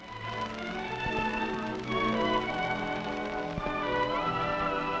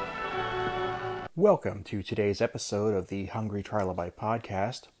Welcome to today's episode of the Hungry Trilobite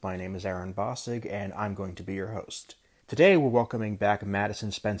podcast. My name is Aaron Bossig, and I'm going to be your host. Today we're welcoming back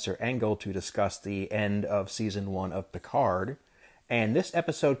Madison Spencer Engel to discuss the end of Season 1 of Picard, and this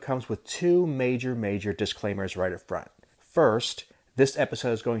episode comes with two major disclaimers right up front. First, this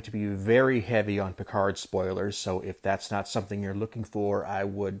episode is going to be very heavy on Picard spoilers, so if that's not something you're looking for, I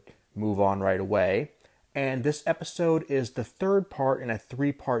would move on right away. And this episode is the third part in a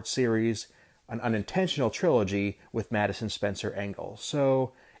three-part series, an unintentional trilogy with Madison Spencer Engel.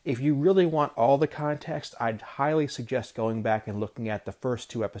 So if you really want all the context, I'd highly suggest going back and looking at the first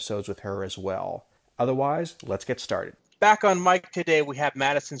two episodes with her as well. Otherwise, let's get started. Back on mic today, we have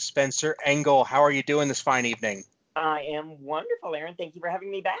Madison Spencer Engel. How are you doing this fine evening? I am wonderful, Aaron. Thank you for having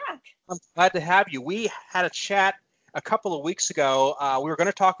me back. I'm glad to have you. We had a chat a couple of weeks ago. We were going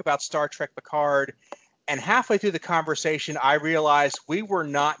to talk about Star Trek Picard, and halfway through the conversation, I realized we were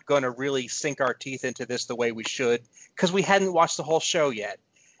not going to really sink our teeth into this the way we should because we hadn't watched the whole show yet.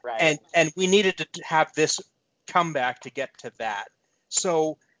 Right. And we needed to have this comeback to get to that.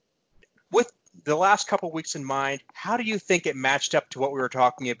 So with the last couple of weeks in mind, how do you think it matched up to what we were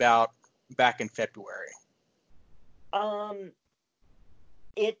talking about back in February? Oh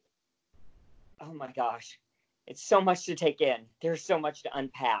my gosh, it's so much to take in. There's so much to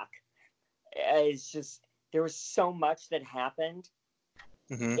unpack. It's just, there was so much that happened.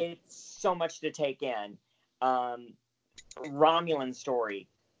 Mm-hmm. It's so much to take in. Romulan story,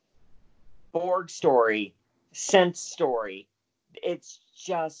 Borg story, Sense story. It's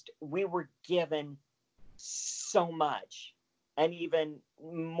just, we were given so much, and even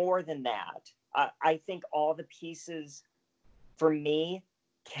more than that. I think all the pieces, for me,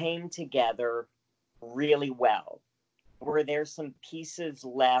 came together really well. Were there some pieces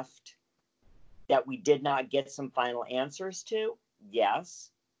left that we did not get some final answers to? Yes.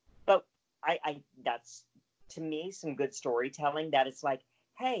 But I that's, to me, some good storytelling, that it's like,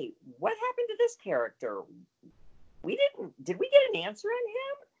 hey, what happened to this character? Did we get an answer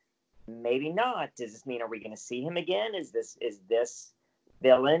on him? Maybe not. Does this mean, are we going to see him again? Is this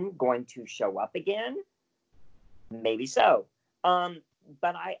villain going to show up again? Maybe so.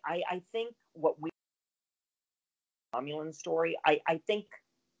 But I think what we Romulan story, I think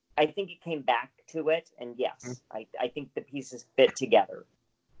it came back to it, and yes, I think the pieces fit together.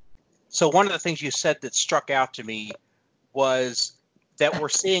 So one of the things you said that struck out to me was that we're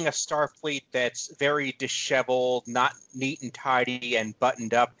seeing a Starfleet that's very disheveled, not neat and tidy and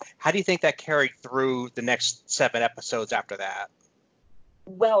buttoned up. How do you think that carried through the next 7 episodes after that?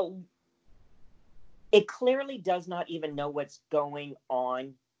 Well, it clearly does not even know what's going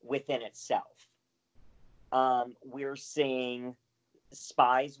on within itself. We're seeing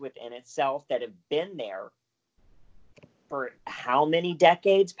spies within itself that have been there for how many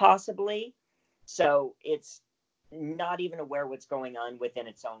decades, possibly? So it's not even aware what's going on within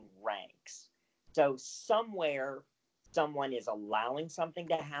its own ranks. So somewhere, someone is allowing something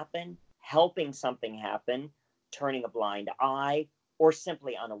to happen, helping something happen, turning a blind eye, or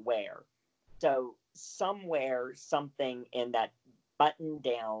simply unaware. So somewhere, something in that buttoned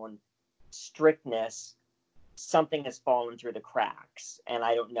down strictness, something has fallen through the cracks. And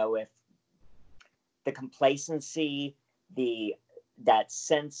I don't know if the complacency, that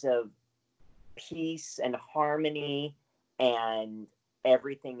sense of peace and harmony and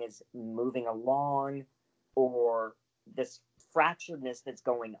everything is moving along, or this fracturedness that's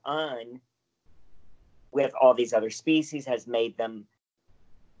going on with all these other species has made them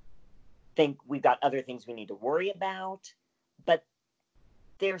think we've got other things we need to worry about. But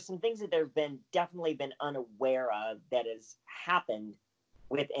there's some things that they've definitely been unaware of that has happened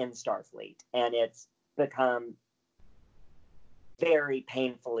within Starfleet, and it's become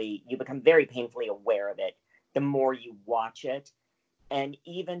you become very painfully aware of it the more you watch it. And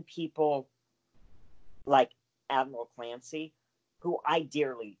even people like Admiral Clancy, who I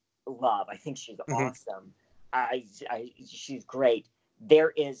dearly love, I think she's awesome. She's great. There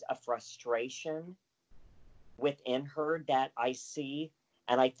is a frustration within her that I see,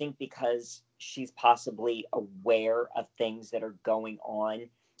 and I think because she's possibly aware of things that are going on,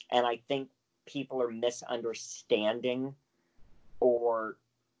 and I think people are misunderstanding, or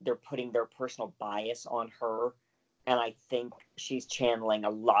they're putting their personal bias on her, and I think she's channeling a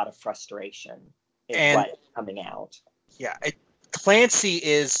lot of frustration what's coming out. Yeah, Clancy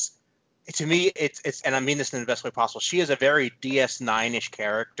is, to me, it's, and I mean this in the best way possible, she is a very DS9-ish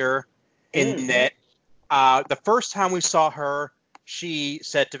character in that the first time we saw her, she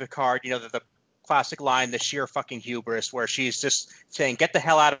said to Picard, the classic line, the sheer fucking hubris, where she's just saying, get the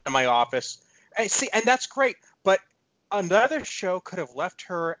hell out of my office. And that's great, but another show could have left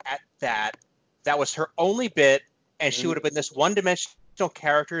her at that That was her only bit, and she would have been this one-dimensional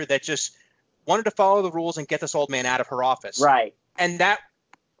character that just wanted to follow the rules and get this old man out of her office. Right. And that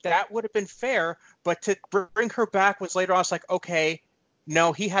would have been fair, but to bring her back was later on, it's like, okay,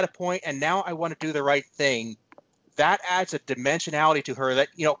 no, he had a point, and now I want to do the right thing. That adds a dimensionality to her that,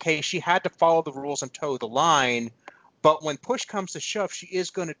 okay, she had to follow the rules and toe the line, but when push comes to shove, she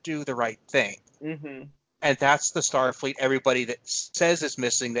is going to do the right thing. Mm-hmm. And that's the Starfleet everybody that says is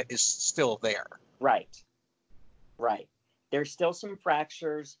missing that is still there. Right. Right. There's still some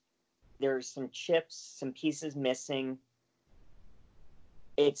fractures. There's some chips, some pieces missing.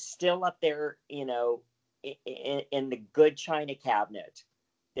 It's still up there, in the good china cabinet.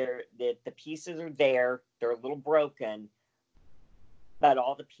 The pieces are there. They're a little broken, but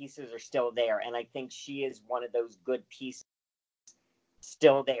all the pieces are still there. And I think she is one of those good pieces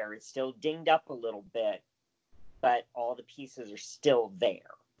still there. It's still dinged up a little bit, but all the pieces are still there,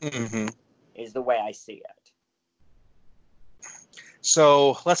 is the way I see it.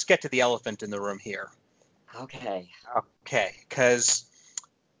 So let's get to the elephant in the room here. Okay, because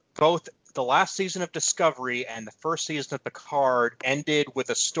both the last season of Discovery and the first season of Picard ended with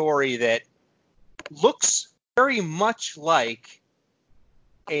a story that looks very much like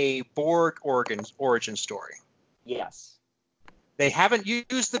a Borg origin story. Yes. They haven't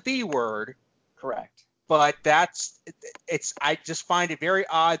used the B word. Correct. But I just find it very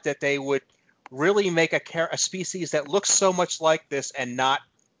odd that they would really make a species that looks so much like this and not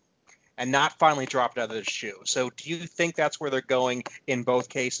finally drop it out of the shoe. So do you think that's where they're going in both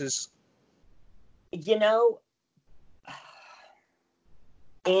cases?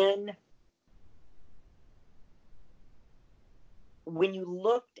 When you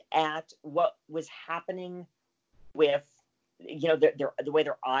looked at what was happening with, the way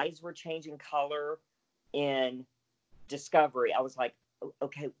their eyes were changing color in Discovery, I was like,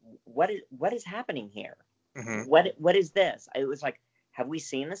 okay, what is happening here? Mm-hmm. What is this? It was like, have we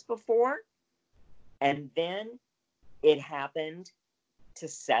seen this before? And then it happened to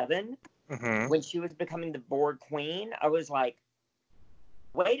Seven when she was becoming the Borg queen. I was like,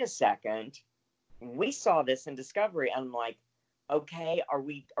 wait a second, we saw this in Discovery. I'm like, okay, are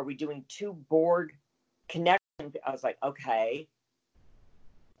we doing two Borg connections? I was like, okay,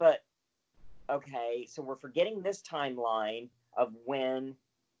 but okay, so we're forgetting this timeline of when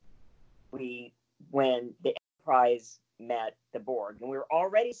the Enterprise met the Borg, and we were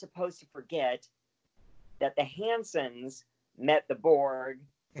already supposed to forget that the Hansons met the Borg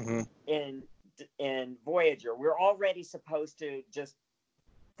in Voyager. We're already supposed to just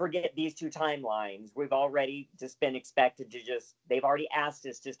forget these two timelines. We've already just been expected to they've already asked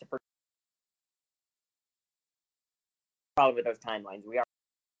us just to forget with those timelines. We are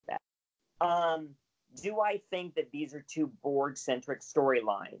that. Do I think that these are two Borg-centric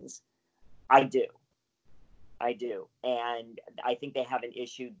storylines? I do. And I think they have an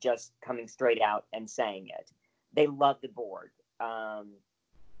issue just coming straight out and saying it. They love the Borg.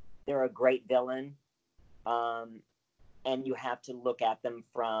 They're a great villain. And you have to look at them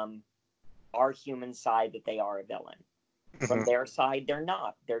from our human side that they are a villain. From their side, they're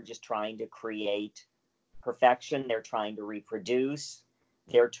not. They're just trying to create perfection. They're trying to reproduce.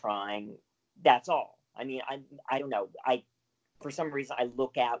 That's all. I mean, I don't know. For some reason, I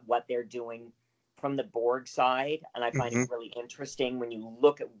look at what they're doing from the Borg side, and I find it really interesting when you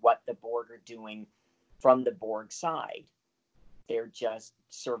look at what the Borg are doing from the Borg side. They're just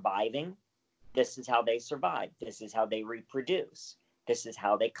surviving. This is how they survive. This is how they reproduce. This is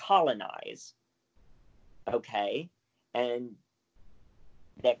how they colonize. Okay? And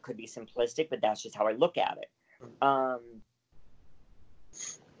that could be simplistic, but that's just how I look at it.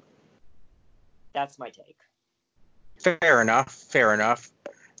 That's my take. Fair enough.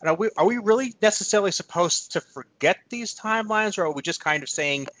 And are we really necessarily supposed to forget these timelines, or are we just kind of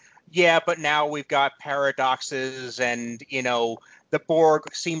saying, yeah, but now we've got paradoxes and, the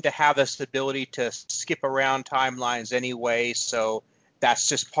Borg seem to have this ability to skip around timelines anyway, so that's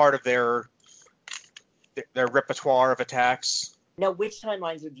just part of their repertoire of attacks? Now, which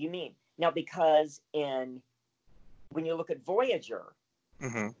timelines do you mean? Now, because when you look at Voyager,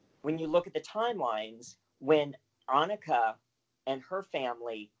 when you look at the timelines, when Annika and her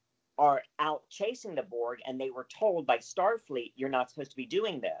family are out chasing the Borg and they were told by Starfleet, you're not supposed to be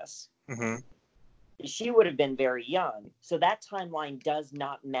doing this, she would have been very young. So that timeline does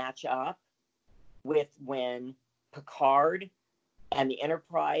not match up with when Picard and the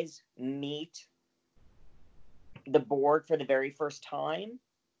Enterprise meet the Borg for the very first time.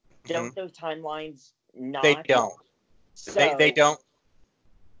 Don't those timelines not? They don't. So they don't.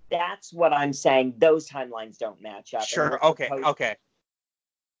 That's what I'm saying. Those timelines don't match up. Sure. Okay.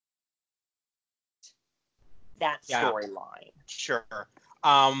 that Yeah. storyline. Sure.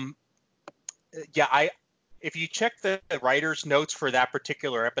 Yeah, if you check the writer's notes for that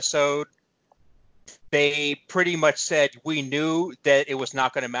particular episode, they pretty much said we knew that it was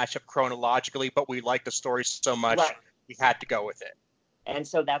not going to match up chronologically, but we liked the story so much Right. we had to go with it. And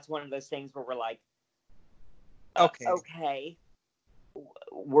so that's one of those things where we're like, okay,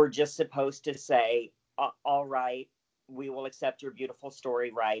 we're just supposed to say, all right, we will accept your beautiful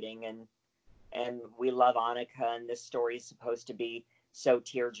story writing, and we love Annika, and this story is supposed to be so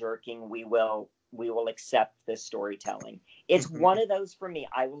tear-jerking. We will accept this storytelling. It's one of those for me.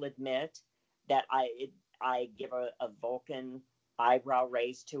 I will admit that I give a Vulcan eyebrow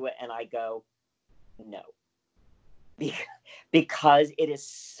raise to it, and I go, no, because it is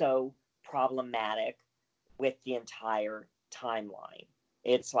so problematic with the entire timeline.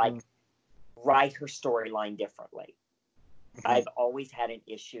 It's like, write her storyline differently. I've always had an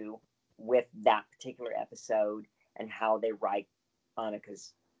issue with that particular episode and how they write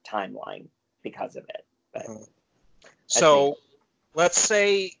Annika's timeline because of it. But so let's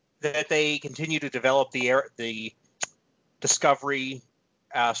say that they continue to develop the Discovery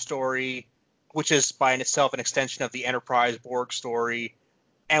story, which is by itself an extension of the Enterprise Borg story.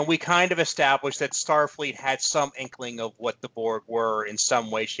 And we kind of established that Starfleet had some inkling of what the Borg were in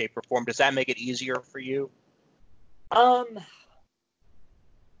some way, shape, or form. Does that make it easier for you?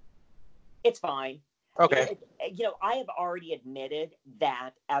 It's fine. Okay. I have already admitted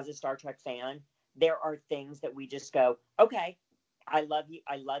that as a Star Trek fan, there are things that we just go, okay, I love you.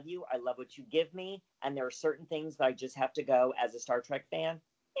 I love you. I love what you give me. And there are certain things that I just have to go as a Star Trek fan.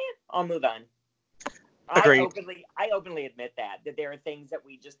 I'll move on. Agreed. I openly admit that there are things that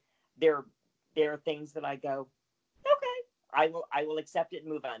we just, there are things that I go, okay, I will accept it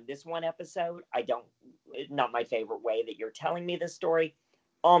and move on. This one episode, not my favorite way that you're telling me this story.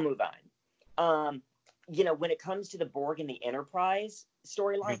 I'll move on. When it comes to the Borg and the Enterprise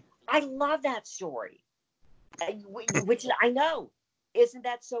storyline, I love that story. Which I know, isn't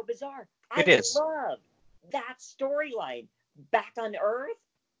that so bizarre? It is. I love that storyline. Back on Earth,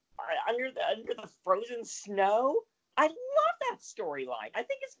 under the frozen snow. I love that storyline. I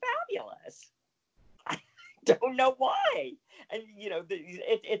think it's fabulous. I don't know why. And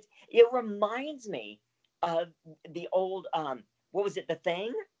it reminds me of the old what was it? The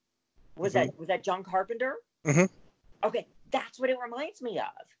Thing? Was that John Carpenter? Okay, that's what it reminds me of.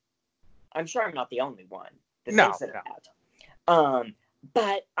 I'm sure I'm not the only one that thinks of that.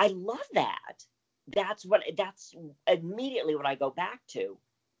 But I love that. That's immediately what I go back to,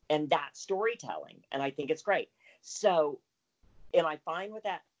 and that storytelling, and I think it's great. So, am I fine with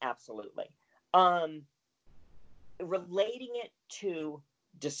that? Absolutely. Relating it to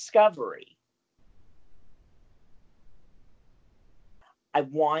Discovery, I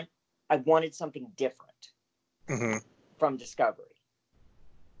wanted something different from Discovery,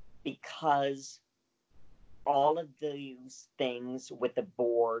 because all of these things with the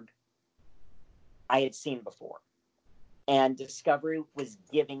Borg I had seen before. And Discovery was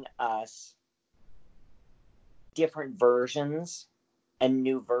giving us different versions and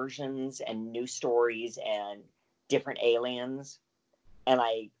new stories and different aliens. And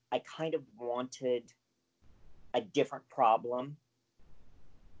I kind of wanted a different problem.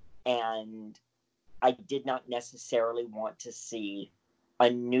 And I did not necessarily want to see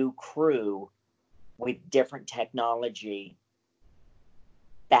a new crew with different technology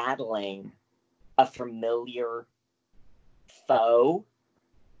battling a familiar foe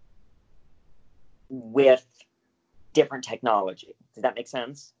with different technology. Does that make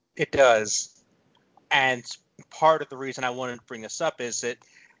sense? It does. And part of the reason I wanted to bring this up is it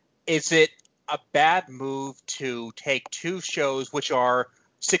a bad move to take two shows which are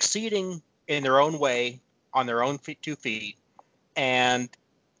succeeding in their own way, on their own 2 feet, and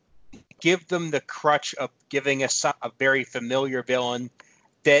give them the crutch of giving us a very familiar villain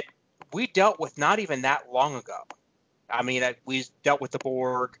that we dealt with not even that long ago. I mean, we dealt with the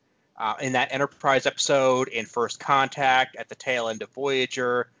Borg in that Enterprise episode, in First Contact, at the tail end of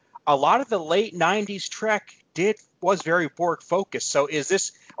Voyager. A lot of the late 90s Trek was very Borg focused. So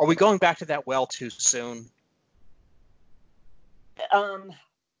are we going back to that well too soon?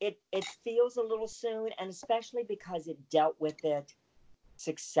 It feels a little soon, and especially because it dealt with it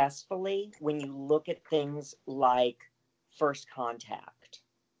successfully when you look at things like First Contact.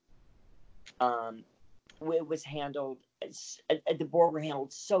 It was handled, the Borg were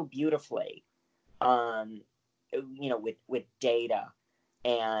handled so beautifully, with Data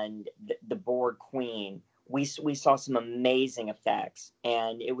and the Borg Queen. We saw some amazing effects,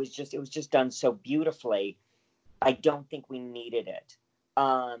 and it was just done so beautifully. I don't think we needed it.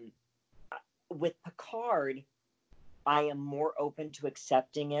 with Picard, I am more open to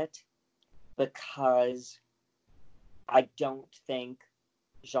accepting it because I don't think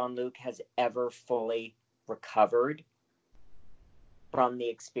Jean-Luc has ever fully recovered from the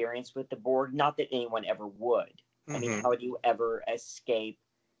experience with the Borg. Not that anyone ever would. I mean, how do you ever escape,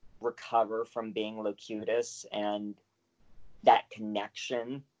 recover from being Locutus and that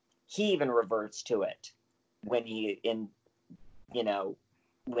connection? He even reverts to it when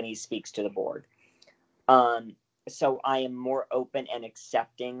when he speaks to the Borg. So I am more open and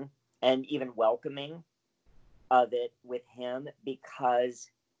accepting and even welcoming of it with him because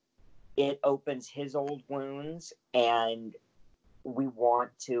it opens his old wounds, and we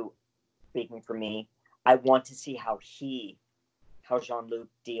want to, speaking for me, I want to see how Jean-Luc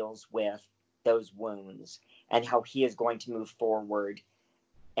deals with those wounds and how he is going to move forward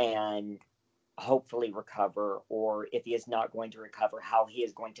and hopefully recover, or if he is not going to recover, how he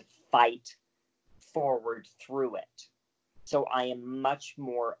is going to fight forward through it. So I am much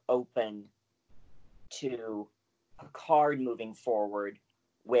more open to Picard moving forward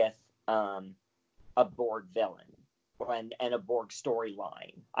with a Borg villain and a Borg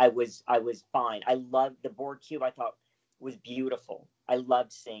storyline. I was fine. I loved the Borg cube. I thought was beautiful. I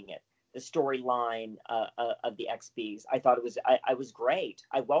loved seeing it. The storyline of the XBs, I thought it was I was great.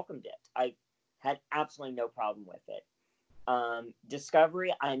 I welcomed it. I had absolutely no problem with it.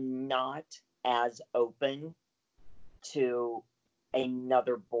 Discovery, I'm not as open to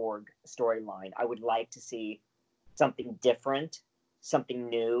another Borg storyline. I would like to see something different, something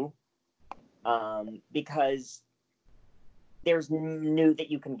new, because there's new that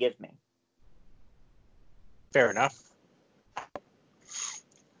you can give me. Fair enough.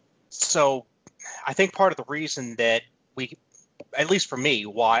 So I think part of the reason that we, at least for me,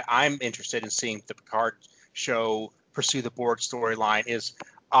 why I'm interested in seeing the Picard show pursue the Borg storyline is,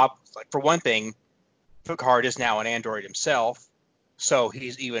 for one thing, Picard is now an android himself, so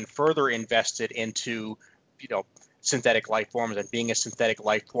he's even further invested into, synthetic life forms and being a synthetic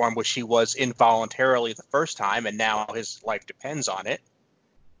life form, which he was involuntarily the first time, and now his life depends on it.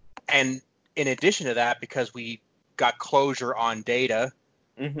 And in addition to that, because we got closure on Data,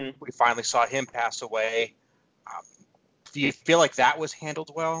 we finally saw him pass away. Do you feel like that was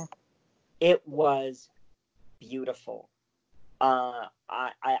handled well? It was beautiful. I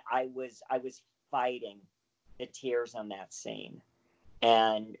was fighting the tears on that scene,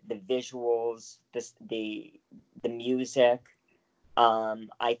 and the visuals, the music.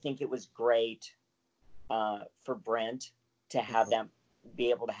 I think it was great for Brent to have that, be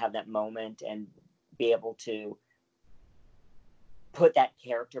able to have that moment and be able to put that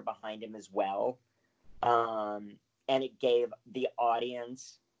character behind him as well. And it gave the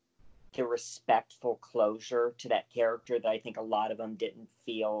audience the respectful closure to that character that I think a lot of them didn't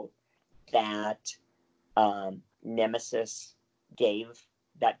feel that Nemesis gave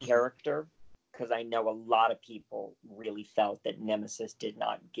that character, because I know a lot of people really felt that Nemesis did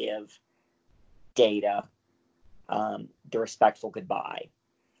not give Data the respectful goodbye.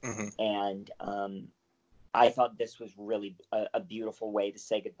 And I thought this was really a beautiful way to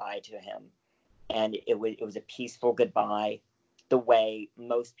say goodbye to him. And it was a peaceful goodbye, the way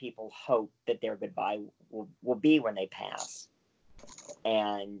most people hope that their goodbye will be when they pass.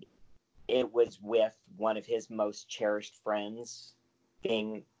 And it was with one of his most cherished friends,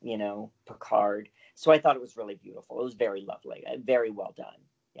 being, Picard. So I thought it was really beautiful. It was very lovely, very well done.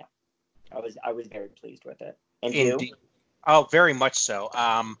 Yeah, I was very pleased with it. And Indeed. you? Oh, very much so.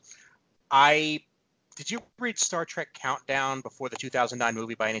 Did you read Star Trek Countdown before the 2009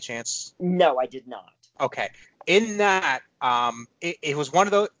 movie by any chance? No, I did not. Okay. In that, it was one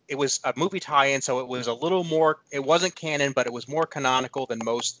of those. It was a movie tie-in, so it was a little more. It wasn't canon, but it was more canonical than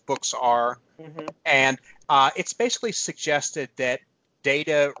most books are. And it's basically suggested that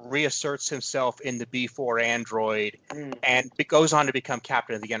Data reasserts himself in the B4 android, and it goes on to become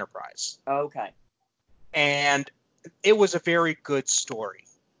captain of the Enterprise. Okay. And it was a very good story.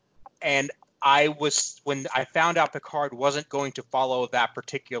 And when I found out Picard wasn't going to follow that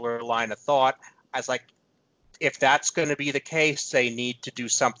particular line of thought, I was like, if that's going to be the case, they need to do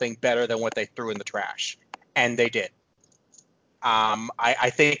something better than what they threw in the trash. And they did.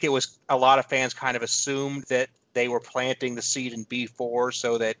 I think it was a lot of fans kind of assumed that they were planting the seed in B4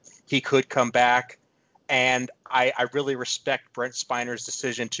 so that he could come back. And I really respect Brent Spiner's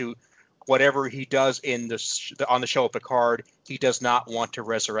decision to, whatever he does on the show of Picard, he does not want to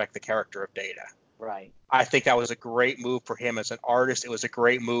resurrect the character of Data. Right. I think that was a great move for him as an artist. It was a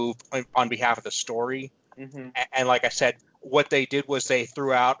great move on behalf of the story. And like I said, what they did was they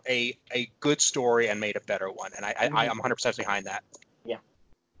threw out a good story and made a better one. And I'm 100% behind that. Yeah.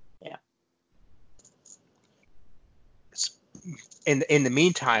 Yeah. in the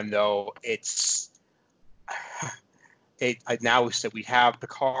meantime, though, now we said we have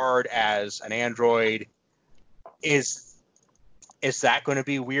Picard as an android. Is that going to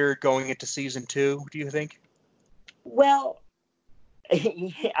be weird going into season 2? Do you think? Well,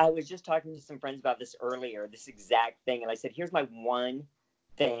 I was just talking to some friends about this earlier, this exact thing, and I said, here's my one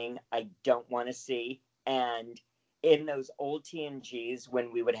thing I don't want to see. And in those old TNGs,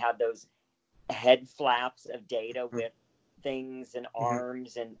 when we would have those head flaps of Data with things and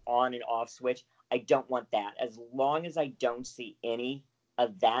arms and on and off switch, I don't want that. As long as I don't see any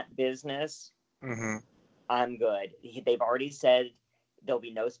of that business, I'm good. They've already said there'll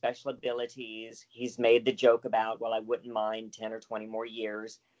be no special abilities. He's made the joke about, well, I wouldn't mind 10 or 20 more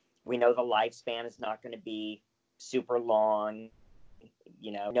years. We know the lifespan is not going to be super long.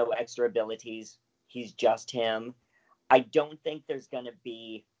 No extra abilities. He's just him. I don't think there's going to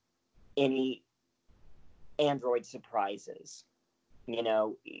be any android surprises, and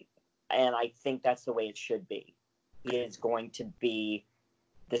I think that's the way it should be. It is going to be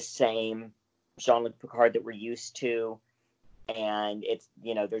the same Jean-Luc Picard that we're used to. And it's,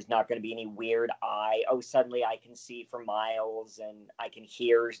 there's not going to be any weird suddenly I can see for miles and I can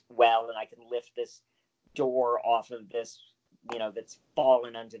hear well and I can lift this door off of this, that's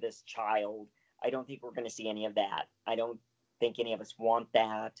fallen onto this child. I don't think we're going to see any of that. I don't think any of us want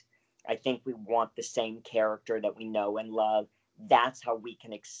that. I think we want the same character that we know and love. That's how we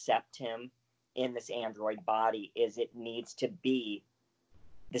can accept him in this android body, is it needs to be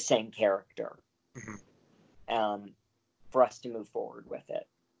the same character. For us to move forward with it.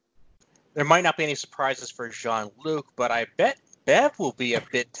 There might not be any surprises for Jean-Luc, but I bet Bev will be a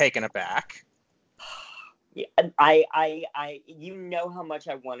bit taken aback. Yeah, I how much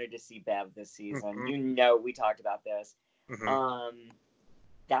I wanted to see Bev this season. We talked about this.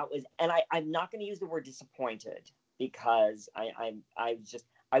 That was, and I'm not going to use the word disappointed, because I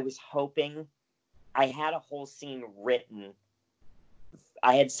was hoping. I had a whole scene written.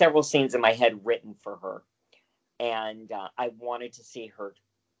 I had several scenes in my head written for her. And I wanted to see her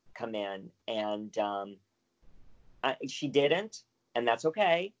come in, and she didn't, and that's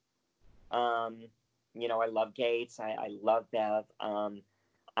okay. I love Gates. I love Bev. I'm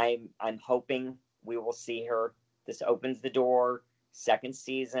hoping we will see her. This opens the door. Second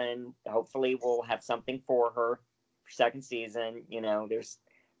season. Hopefully, we'll have something for her for second season. There's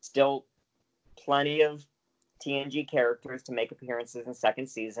still plenty of TNG characters to make appearances in second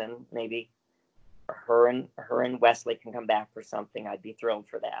season. Maybe her and Wesley can come back for something. I'd be thrilled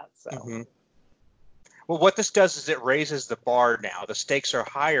for that. So, well, what this does is it raises the bar now. The stakes are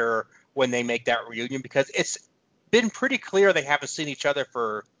higher when they make that reunion, because it's been pretty clear they haven't seen each other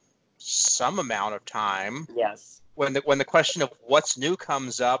for some amount of time. Yes. When the question of what's new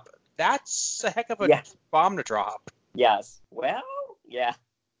comes up, that's a heck of a bomb to drop. Yes. Well, yeah,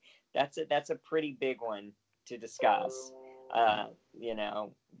 that's a pretty big one to discuss.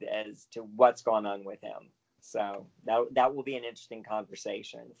 As to what's going on with him. So that will be an interesting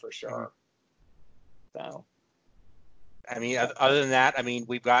conversation for sure. So, I mean, other than that, I mean,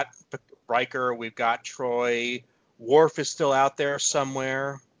 we've got Riker, we've got Troy, Worf is still out there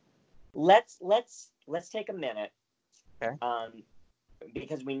somewhere. Let's take a minute. Okay.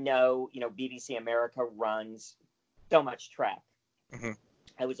 Because we know, BBC America runs so much Trek.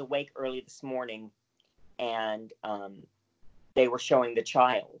 I was awake early this morning, and they were showing The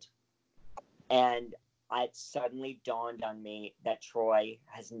Child. And it suddenly dawned on me that Troy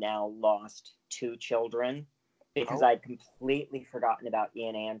has now lost 2 children, because I'd completely forgotten about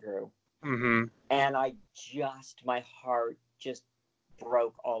Ian Andrew. And my heart just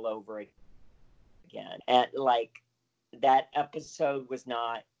broke all over again. And that episode was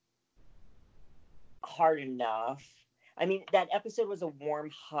not hard enough. I mean, that episode was a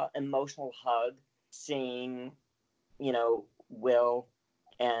warm, emotional hug, seeing, Will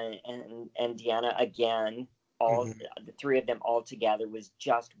and Deanna again, all the 3 of them all together was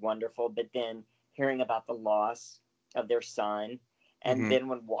just wonderful. But then hearing about the loss of their son, and then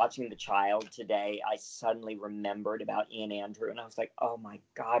when watching The Child today, I suddenly remembered about Ian Andrew, and I was like, oh my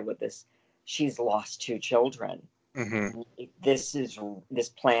God, she's lost 2 children. This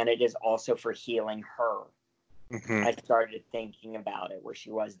planet is also for healing her. I started thinking about it, where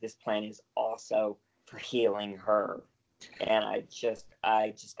she was. This planet is also for healing her. And I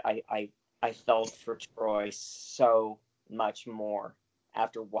felt for Troy so much more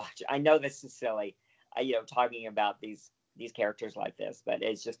after watching. I know this is silly, talking about these characters like this, but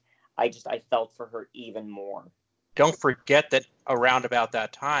it's just I felt for her even more. Don't forget that around about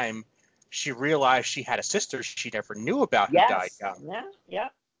that time, she realized she had a sister she never knew about who died young. Yeah.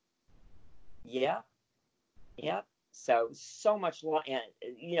 So much,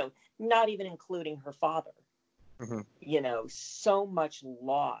 and not even including her father. Mm-hmm. So much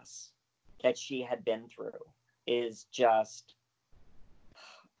loss that she had been through is just,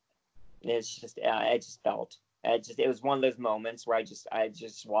 I just felt, it was one of those moments where I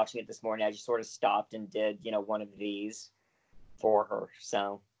just watching it this morning, I just sort of stopped and did, one of these for her.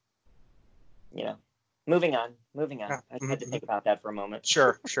 So, moving on. I had to think about that for a moment.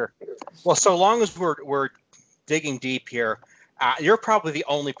 Sure. Well, so long as we're digging deep here, you're probably the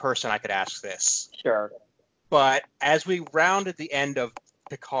only person I could ask this. Sure. But as we rounded the end of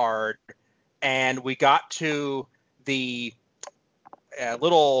Picard and we got to the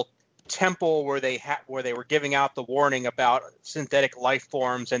little temple where they were giving out the warning about synthetic life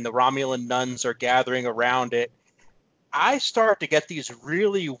forms and the Romulan nuns are gathering around it, I start to get these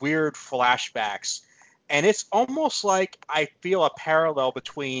really weird flashbacks. And it's almost like I feel a parallel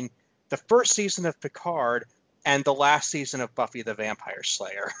between the first season of Picard and the last season of Buffy the Vampire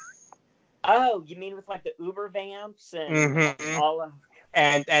Slayer. Oh, you mean with like the Uber vamps and all of...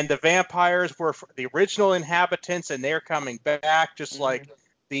 And the vampires were the original inhabitants, and they're coming back, just like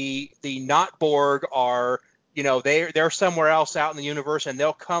the not Borg are. They're somewhere else out in the universe, and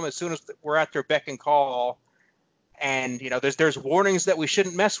they'll come as soon as we're at their beck and call. And there's warnings that we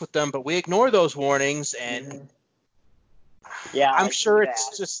shouldn't mess with them, but we ignore those warnings, and yeah, I'm sure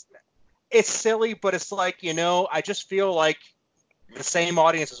it's silly, but it's like I just feel like the same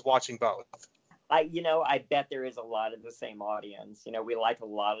audience is watching both. I bet there is a lot of the same audience. We like a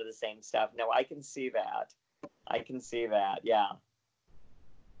lot of the same stuff. No, I can see that. Yeah.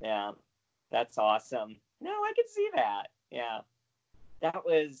 Yeah. That's awesome. No, I can see that. Yeah. That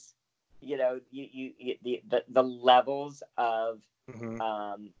was, the levels of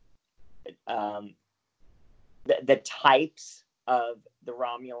the types of the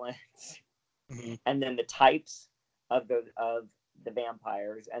Romulans, and then the types of the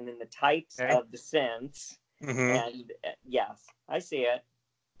vampires, and then the types of the synths. And yes, I see it.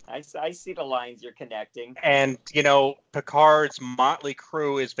 I see the lines you're connecting. And Picard's motley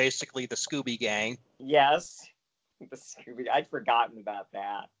crew is basically the Scooby Gang. Yes, the Scooby. I'd forgotten about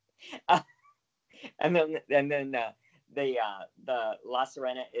that. And then the La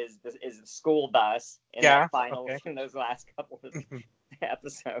Sirena is the school bus in that final in those last couple of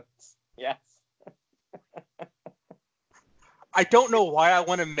episodes. Yes. I don't know why I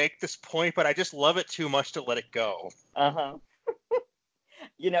want to make this point, but I just love it too much to let it go.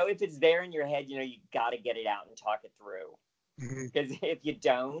 If it's there in your head, you got to get it out and talk it through. Because if you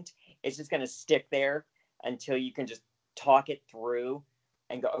don't, it's just going to stick there until you can just talk it through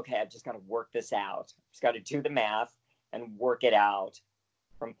and go, okay, I've just got to work this out. I've just got to do the math and work it out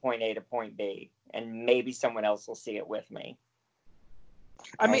from point A to point B. And maybe someone else will see it with me.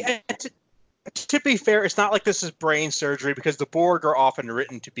 I mean, to be fair, it's not like this is brain surgery, because the Borg are often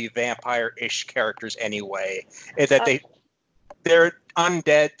written to be vampire-ish characters anyway. That they're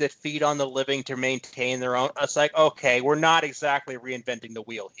undead that feed on the living to maintain their own. It's like, okay, we're not exactly reinventing the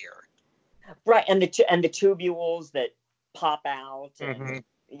wheel here. Right, and the tubules that pop out, and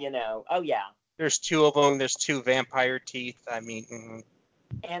oh yeah. There's two of them. There's two vampire teeth. I mean,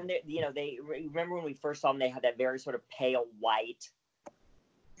 and they remember when we first saw them, they had that very sort of pale white,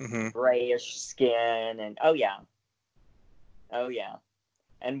 grayish skin, and oh yeah,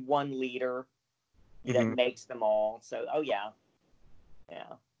 and one leader that makes them all. So oh yeah.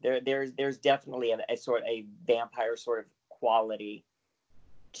 There's definitely a sort of a vampire sort of quality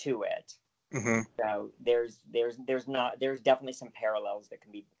to it. So there's definitely some parallels that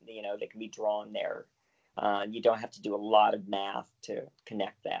can be drawn there. You don't have to do a lot of math to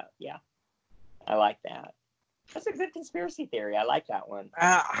connect that. Yeah, I like that. That's a good conspiracy theory. I like that one.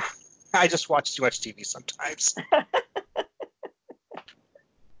 I just watch too much TV sometimes.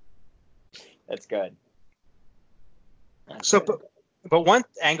 That's good. But one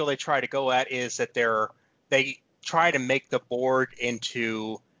angle they try to go at is that they try to make the Borg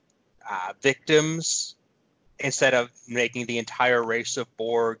into victims instead of making the entire race of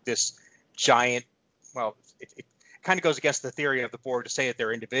Borg this giant. Well, it kind of goes against the theory of the Borg to say that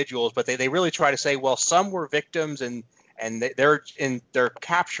they're individuals, but they really try to say, well, some were victims and they're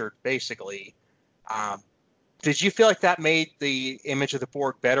captured basically. Did you feel like that made the image of the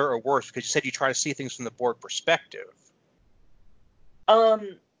Borg better or worse? Because you said you try to see things from the Borg perspective.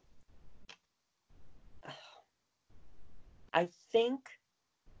 I think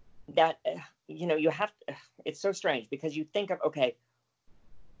that you have to, it's so strange because you think of, okay,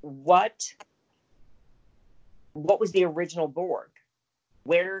 what was the original Borg?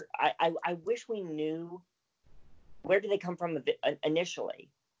 Where I wish we knew, where did they come from initially?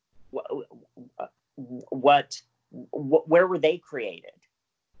 What Where were they created?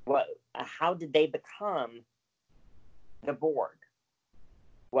 How did they become the Borg?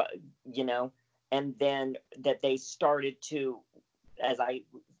 And then that they started to, as I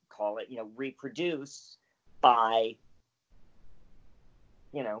call it, reproduce by,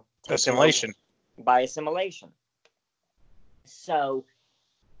 assimilation. By assimilation. So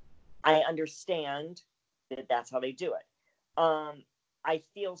I understand that that's how they do it. I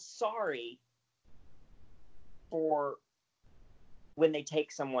feel sorry for when they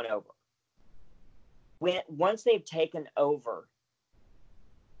take someone over. Once they've taken over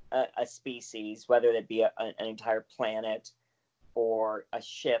a species, whether it be an entire planet or a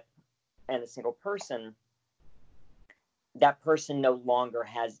ship and a single person, that person no longer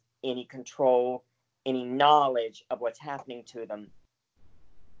has any control, any knowledge of what's happening to them.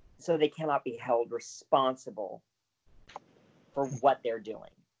 So they cannot be held responsible for what they're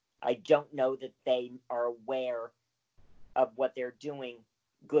doing. I don't know that they are aware of what they're doing,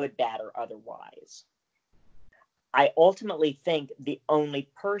 good, bad, or otherwise. I ultimately think the only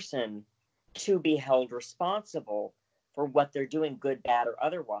person to be held responsible for what they're doing, good, bad, or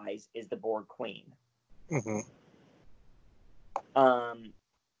otherwise, is the Borg Queen. Mm-hmm.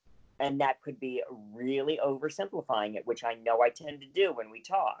 And that could be really oversimplifying it, which I know I tend to do when we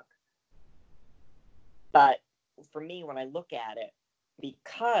talk. But for me, when I look at it,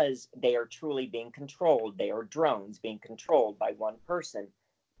 because they are truly being controlled, they are drones being controlled by one person,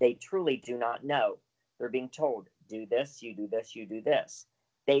 they truly do not know. They're being told, do this, you do this, you do this.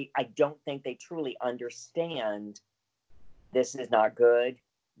 I don't think they truly understand this is not good.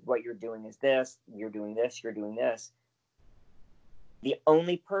 What you're doing is this, you're doing this, you're doing this. The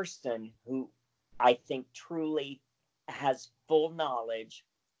only person who I think truly has full knowledge,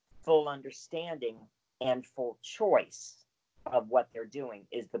 full understanding, and full choice of what they're doing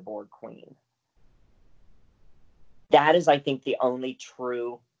is the Borg Queen. That is, I think, the only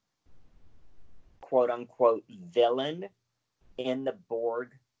true quote-unquote villain in the Borg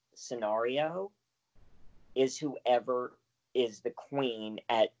scenario is whoever is the queen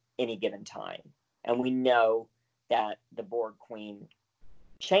at any given time. And we know that the Borg Queen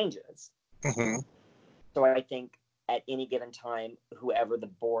changes. Mm-hmm. So I think at any given time, whoever the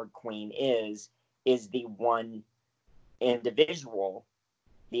Borg Queen is the one individual,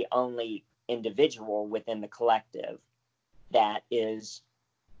 the only individual within the collective that is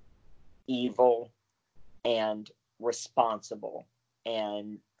evil and responsible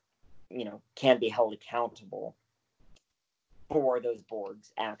and, can be held accountable for those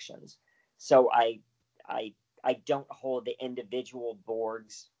Borg's actions. So I don't hold the individual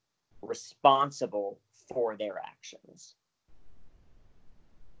Borgs responsible for their actions.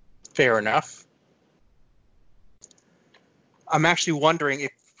 Fair enough. I'm actually wondering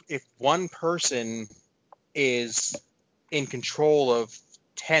if one person is in control of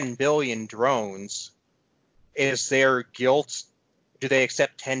 10 billion drones, is their guilt, do they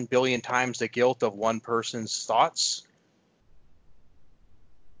accept 10 billion times the guilt of one person's thoughts?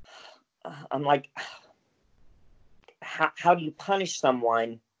 I'm like, how do you punish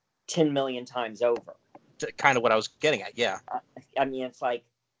someone 10 million times over? Kind of what I was getting at, yeah. I mean, it's like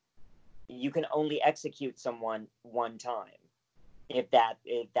you can only execute someone one time. If that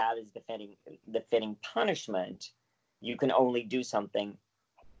is the fitting punishment, you can only do something,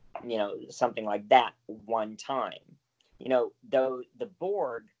 something like that one time. Though the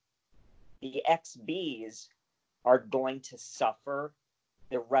Borg, the XBs are going to suffer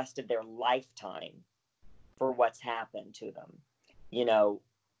the rest of their lifetime for what's happened to them.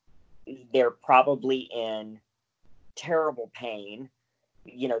 They're probably in terrible pain.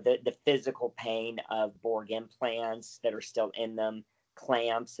 The physical pain of Borg implants that are still in them,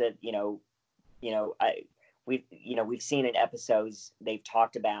 clamps that we've seen in episodes they've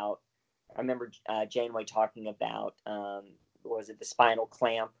talked about. I remember Janeway talking about was it the spinal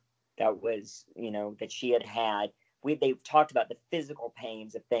clamp that was that she had. They've talked about the physical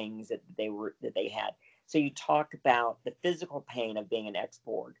pains of things that they had. So you talk about the physical pain of being an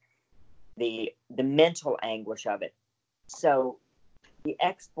ex-Borg, the mental anguish of it. So the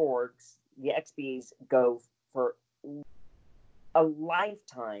ex-Borgs, the XBs go for a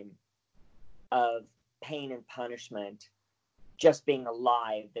lifetime of pain and punishment just being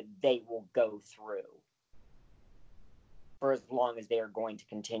alive that they will go through for as long as they are going to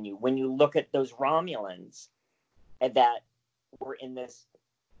continue. When you look at those Romulans that were in this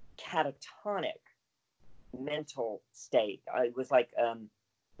catatonic mental state, it was like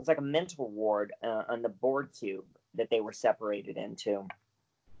a mental ward on the Borg cube that they were separated into.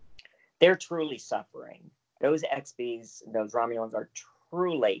 They're truly suffering. Those XBs, those Romulans are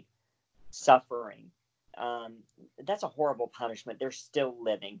truly suffering. that's a horrible punishment. They're still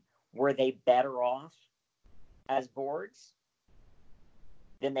living. Were they better off as Borgs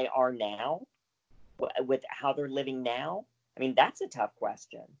than they are now with how they're living now? I mean, that's a tough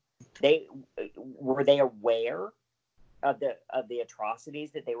question. Were they aware of the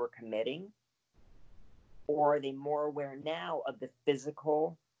atrocities that they were committing, or are they more aware now of the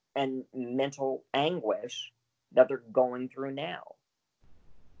physical and mental anguish that they're going through now?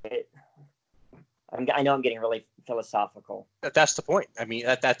 I know I'm getting really philosophical. That's the point. I mean,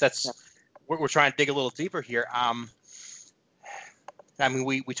 that's we're trying to dig a little deeper here. I mean,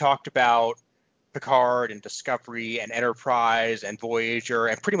 we talked about Picard and Discovery and Enterprise and Voyager,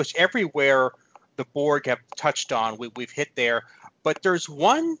 and pretty much everywhere the Borg have touched on, we've hit there. But there's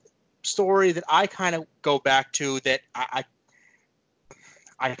one story that I kind of go back to that I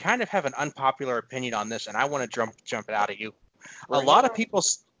kind of have an unpopular opinion on this, and I want to jump it out at you. A lot of people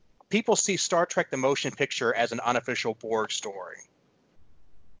see Star Trek: The Motion Picture as an unofficial Borg story.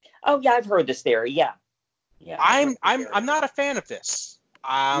 Oh yeah, I've heard this theory. Yeah. I'm not a fan of this.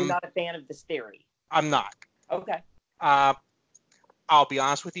 You're not a fan of this theory. I'm not. Okay. I'll be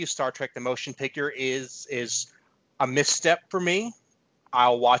honest with you. Star Trek: The Motion Picture is a misstep for me.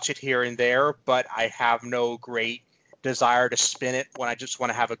 I'll watch it here and there, but I have no great desire to spin it when I just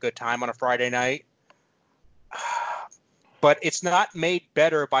want to have a good time on a Friday night. But it's not made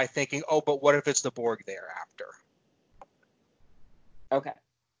better by thinking, oh, but what if it's the Borg thereafter? Okay.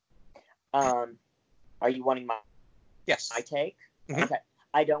 Are you wanting my take? Mm-hmm. Okay.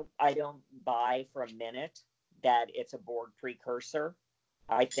 I don't buy for a minute that it's a Borg precursor.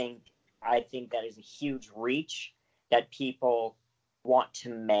 I think that is a huge reach that people want to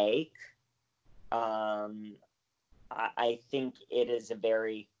make. I think it is a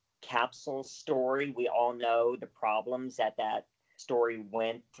very capsule story. We all know the problems that story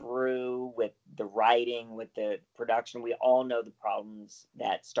went through with the writing, with the production. We all know the problems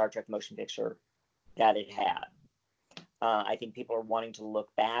that Star Trek Motion Picture that it had. I think people are wanting to look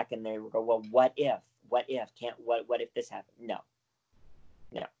back and they will go, well, what if? What if this happened? No.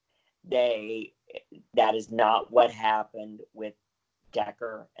 That is not what happened with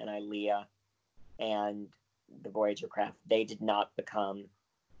Decker and Ilia and the Voyager craft. They did not become,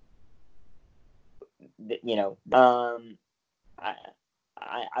 it's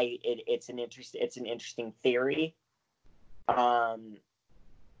an interesting theory. But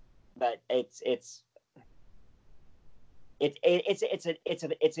it's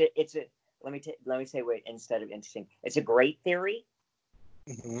let me say wait, instead of interesting, it's a great theory.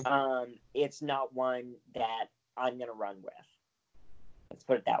 Mm-hmm. It's not one that I'm going to run with. Let's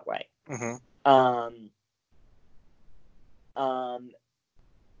put it that way. Mm-hmm.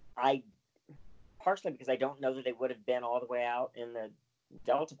 I partially because I don't know that they would have been all the way out in the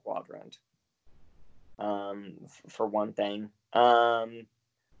Delta Quadrant. For one thing, I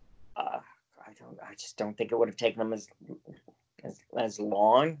just don't think it would have taken them as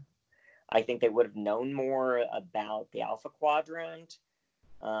long. I think they would have known more about the Alpha Quadrant.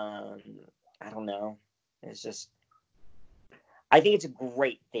 I don't know. It's just, I think it's a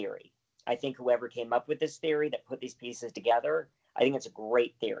great theory. I think whoever came up with this theory that put these pieces together, I think it's a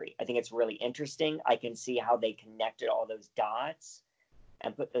great theory. I think it's really interesting. I can see how they connected all those dots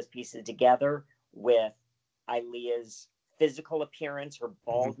and put those pieces together with Ilia's physical appearance, her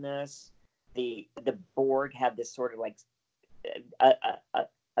baldness. The Borg have this sort of like a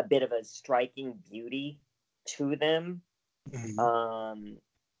bit of a striking beauty to them. Mm-hmm.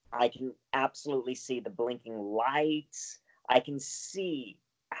 I can absolutely see the blinking lights. I can see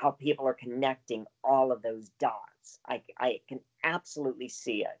how people are connecting all of those dots. I can absolutely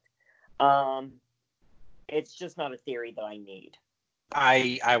see it. It's just not a theory that I need.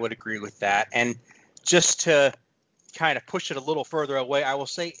 I would agree with that. And just to kind of push it a little further away, I will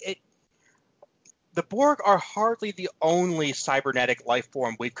say the Borg are hardly the only cybernetic life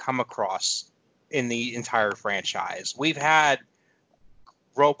form we've come across in the entire franchise. We've had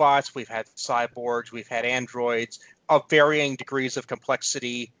robots, we've had cyborgs, we've had androids of varying degrees of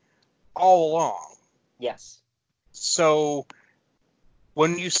complexity all along. Yes. So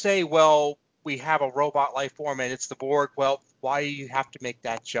when you say, well, we have a robot life form and it's the Borg, well, why do you have to make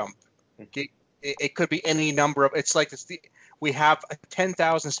that jump? It could be any number of. It's like we have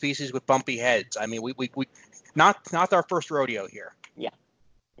 10,000 species with bumpy heads. I mean, we not our first rodeo here. Yeah.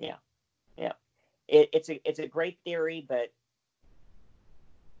 It's a great theory, but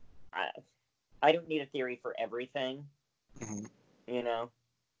I don't need a theory for everything. Mm-hmm.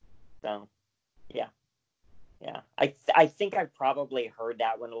 So yeah. I think I've probably heard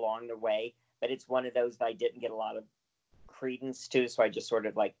that one along the way, but it's one of those that I didn't get a lot of credence to, so I just sort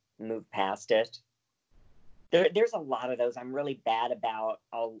of like moved past it. There's a lot of those. I'm really bad about.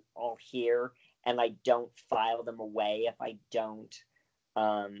 I'll hear and I don't file them away if I don't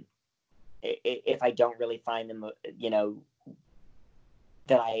if I don't really find them,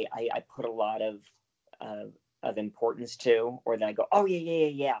 that I put a lot of importance to, or that I go, oh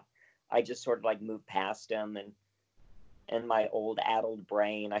yeah. I just sort of like move past them, and my old addled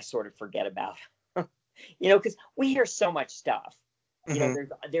brain, I sort of forget about, because we hear so much stuff.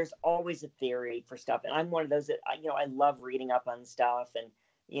 There's always a theory for stuff, and I'm one of those that I love reading up on stuff, and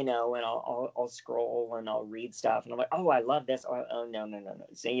and I'll scroll and I'll read stuff, and I'm like, oh, I love this. Oh no.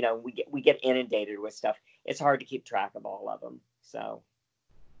 So we get inundated with stuff. It's hard to keep track of all of them. So,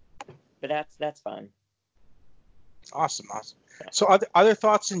 but that's fun. Awesome. So, other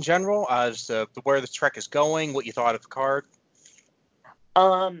thoughts in general as to where the Trek is going? What you thought of Picard?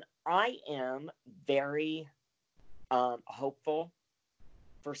 I am very hopeful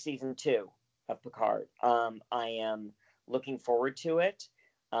for season 2 of Picard. I am looking forward to it.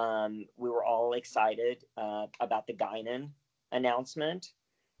 We were all excited about the Guinan announcement.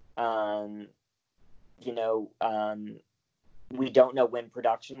 We don't know when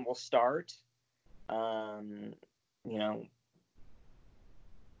production will start.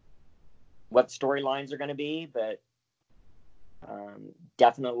 What storylines are going to be, but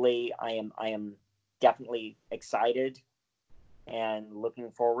definitely I am definitely excited and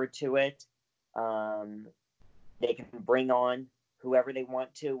looking forward to it. They can bring on whoever they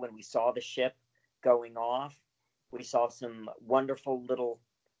want to. When we saw the ship going off, we saw some wonderful little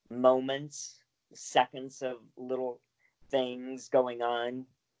moments, seconds of little things going on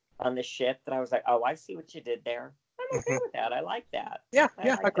the ship that I was like, oh, I see what you did there. I'm okay with that. I like that. Yeah,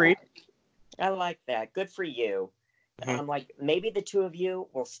 agreed. I like that. Good for you. I'm like, maybe the two of you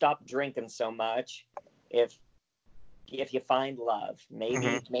will stop drinking so much if you find love.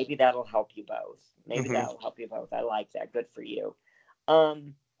 Maybe that'll help you both. That'll help you both. I like that. Good for you.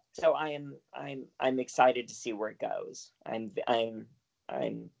 So I'm excited to see where it goes. I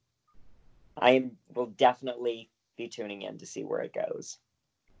will definitely be tuning in to see where it goes.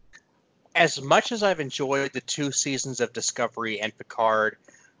 As much as I've enjoyed the 2 seasons of Discovery and Picard,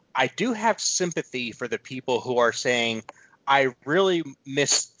 I do have sympathy for the people who are saying, I really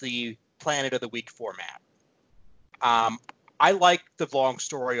missed the Planet of the Week format. I like the long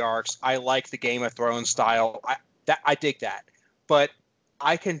story arcs. I like the Game of Thrones style. I dig that. But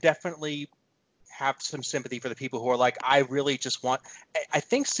I can definitely have some sympathy for the people who are like, I really just want... I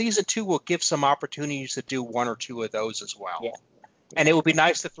think season 2 will give some opportunities to do 1 or 2 of those as well. Yeah. And it would be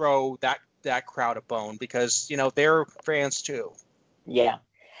nice to throw that crowd a bone because, they're fans too. Yeah.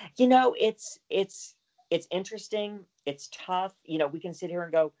 It's interesting. It's tough. We can sit here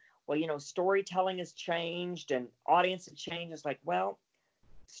and go, well, storytelling has changed and audience has changed. It's like, well,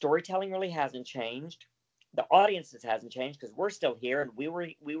 storytelling really hasn't changed. The audiences hasn't changed because we're still here and we were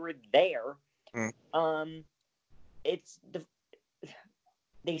there.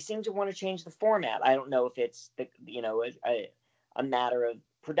 They seem to want to change the format. I don't know if it's a matter of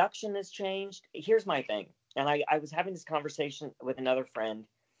production has changed. Here's my thing, and I was having this conversation with another friend.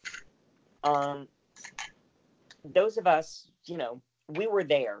 Those of us, we were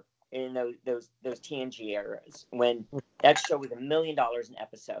there in those TNG eras when that show was $1 million an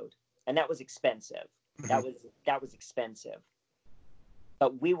episode, and that was expensive. That was expensive,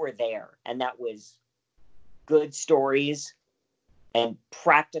 but we were there, and that was good stories and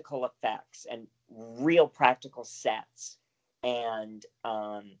practical effects and real practical sets and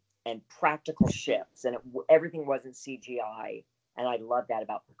practical ships, and everything wasn't CGI. And I love that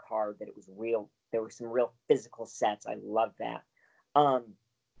about Picard, that it was real. There were some real physical sets. I love that.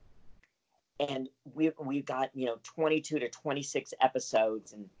 And we got 22 to 26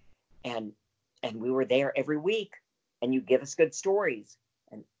 episodes, and we were there every week. And you give us good stories,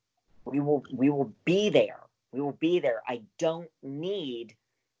 and we will be there. We will be there. I don't need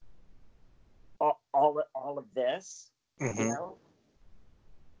all of this. I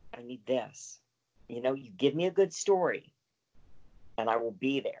need this. You give me a good story, and I will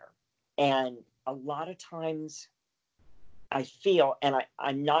be there. And a lot of times I feel, and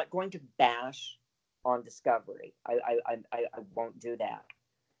I'm not going to bash on Discovery. I won't do that.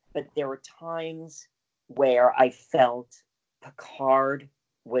 But there were times where I felt Picard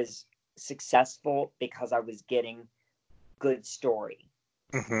was successful because I was getting good story.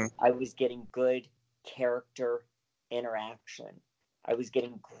 I was getting good character interaction. I was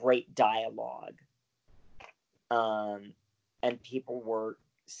getting great dialogue. And people were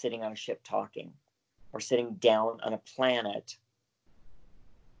sitting on a ship talking, or sitting down on a planet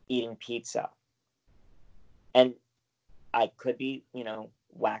eating pizza. And I could be,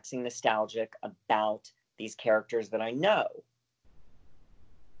 waxing nostalgic about these characters that I know.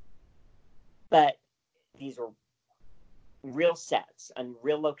 But these are real sets and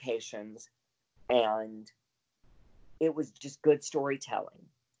real locations, and it was just good storytelling.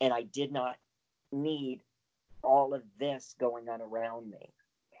 And I did not need all of this going on around me.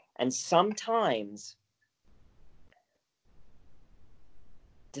 And sometimes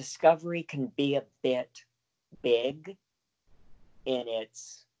Discovery can be a bit big in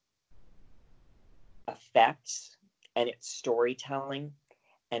its effects and its storytelling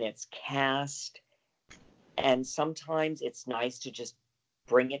and its cast. And sometimes it's nice to just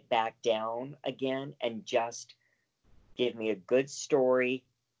bring it back down again and just give me a good story,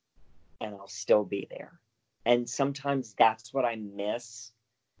 and I'll still be there. And sometimes that's what I miss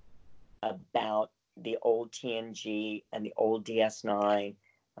about the old TNG and the old DS9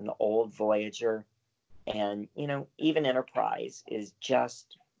 and the old Voyager. And, you know, even Enterprise is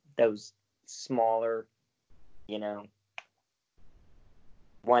just those smaller, you know,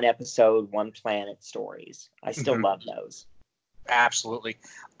 one episode, one planet stories. I still love those. Absolutely.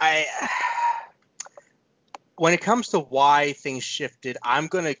 When it comes to why things shifted, I'm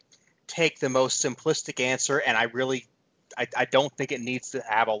going to take the most simplistic answer, and I don't think it needs to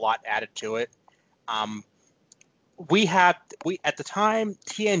have a lot added to it. We at the time,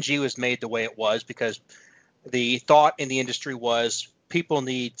 TNG was made the way it was because the thought in the industry was people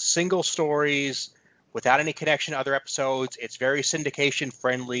need single stories without any connection to other episodes. It's very syndication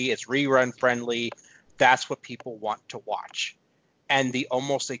friendly. It's rerun friendly. That's what people want to watch. And the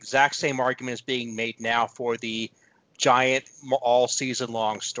almost exact same argument is being made now for the giant all season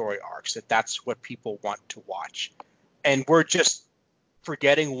long story arcs, that's what people want to watch. And we're just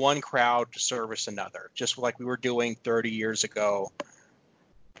forgetting one crowd to service another, just like we were doing 30 years ago.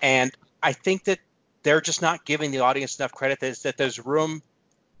 And I think that they're just not giving the audience enough credit that there's room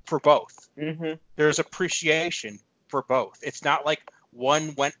for both. Mm-hmm. There's appreciation for both. It's not like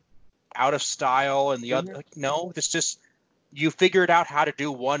one went out of style and the other, like, no, it's just, you figured out how to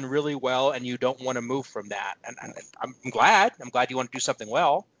do one really well and you don't want to move from that. And I'm glad you want to do something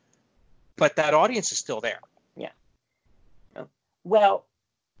well, but that audience is still there. Yeah. Well,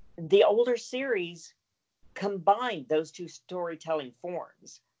 the older series combined those two storytelling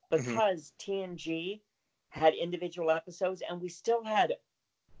forms because TNG had individual episodes and we still had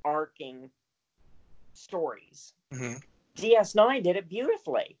arcing stories. DS9 did it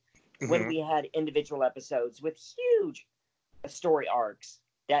beautifully when we had individual episodes with huge story arcs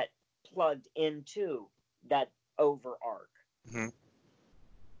that plugged into that over arc.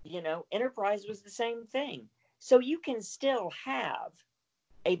 You know, Enterprise was the same thing. So you can still have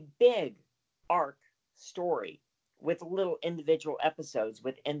a big arc story with little individual episodes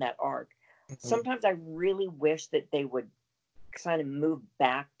within that arc. Sometimes I really wish that they would kind of move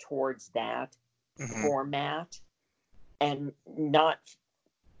back towards that format and not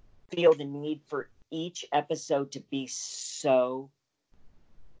feel the need for each episode to be so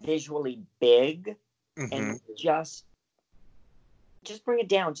visually big and just bring it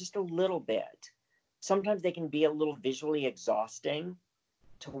down just a little bit. Sometimes they can be a little visually exhausting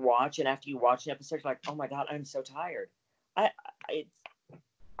to watch, and after you watch an episode, you're like, "Oh my god, I'm so tired." I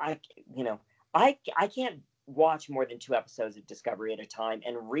can't watch more than 2 episodes of Discovery at a time,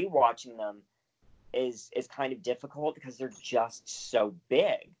 and rewatching them is kind of difficult because they're just so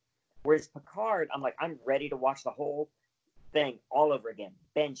big. Whereas Picard, I'm like, I'm ready to watch the whole thing all over again,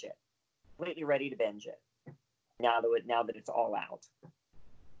 binge it, completely ready to binge it. Now that it's all out.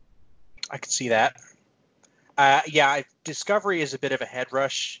 I can see that. Discovery is a bit of a head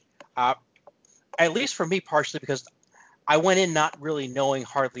rush, at least for me partially because I went in not really knowing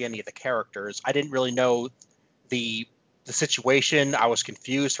hardly any of the characters. I didn't really know the situation. I was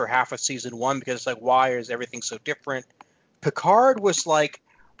confused for half of season 1 because it's like, why is everything so different? Picard was like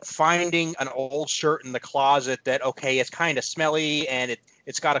finding an old shirt in the closet that, okay, it's kind of smelly and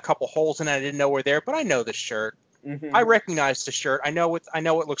it's got a couple holes in it. I didn't know were there, but I know the shirt. I recognize the shirt. I know it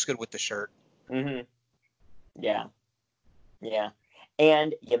looks good with the shirt. Yeah.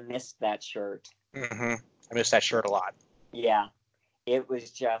 And you missed that shirt. I missed that shirt a lot. Yeah. It was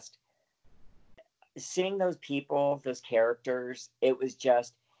just seeing those people, those characters. It was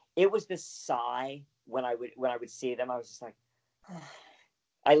the sigh when I would see them. I was just like,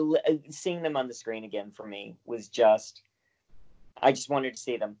 seeing them on the screen again for me was just, I just wanted to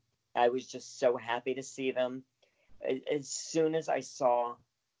see them. I was just so happy to see them. As soon as I saw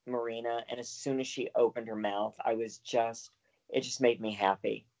Marina and as soon as she opened her mouth, it just made me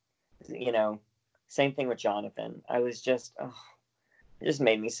happy. You know, same thing with Jonathan. I was just, it just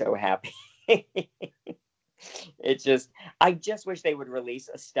made me so happy. I just wish they would release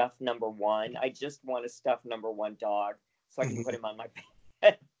a stuffed number one. I just want a stuffed number one dog so I can put him on my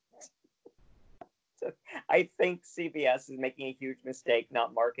bed. So I think CBS is making a huge mistake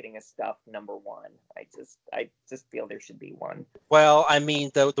not marketing a stuffed number one. I just feel there should be one. Well, I mean,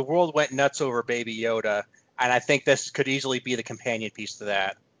 the world went nuts over Baby Yoda, and I think this could easily be the companion piece to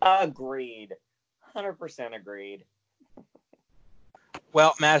that. Agreed. 100% agreed.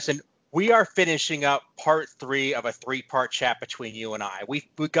 Well, Madison, we are finishing up part 3 of a 3-part chat between you and I. We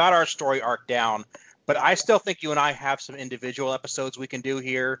got our story arc down, but I still think you and I have some individual episodes we can do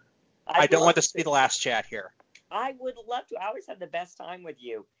here. I don't want this to be the last chat here. I would love to. I always have the best time with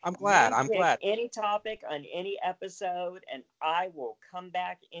you. I'm glad. Any topic on any episode, and I will come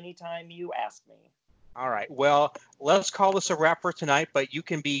back anytime you ask me. All right. Well, let's call this a wrap for tonight, but you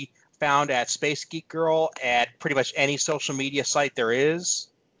can be found at Space Geek Girl at pretty much any social media site there is.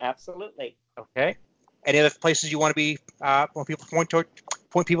 Absolutely. Okay. Any other places you want to be, want people to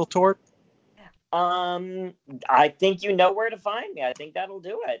point people toward? I think you know where to find me. I think that'll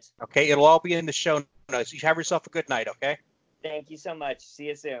do it. Okay, it'll all be in the show notes. You have yourself a good night, okay? Thank you so much. See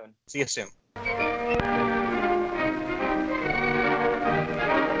you soon. See you soon.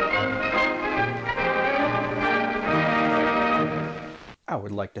 I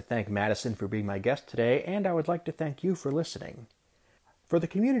would like to thank Madison for being my guest today, and I would like to thank you for listening. For the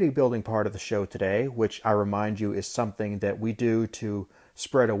community building part of the show today, which I remind you is something that we do to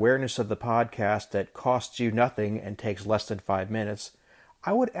spread awareness of the podcast that costs you nothing and takes less than 5 minutes,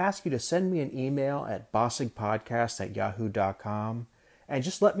 I would ask you to send me an email at bossigpodcast@yahoo.com and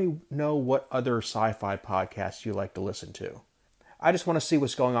just let me know what other sci-fi podcasts you like to listen to. I just want to see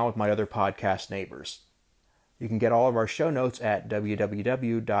what's going on with my other podcast neighbors. You can get all of our show notes at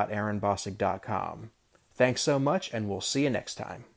www.aaronbossig.com. Thanks so much, and we'll see you next time.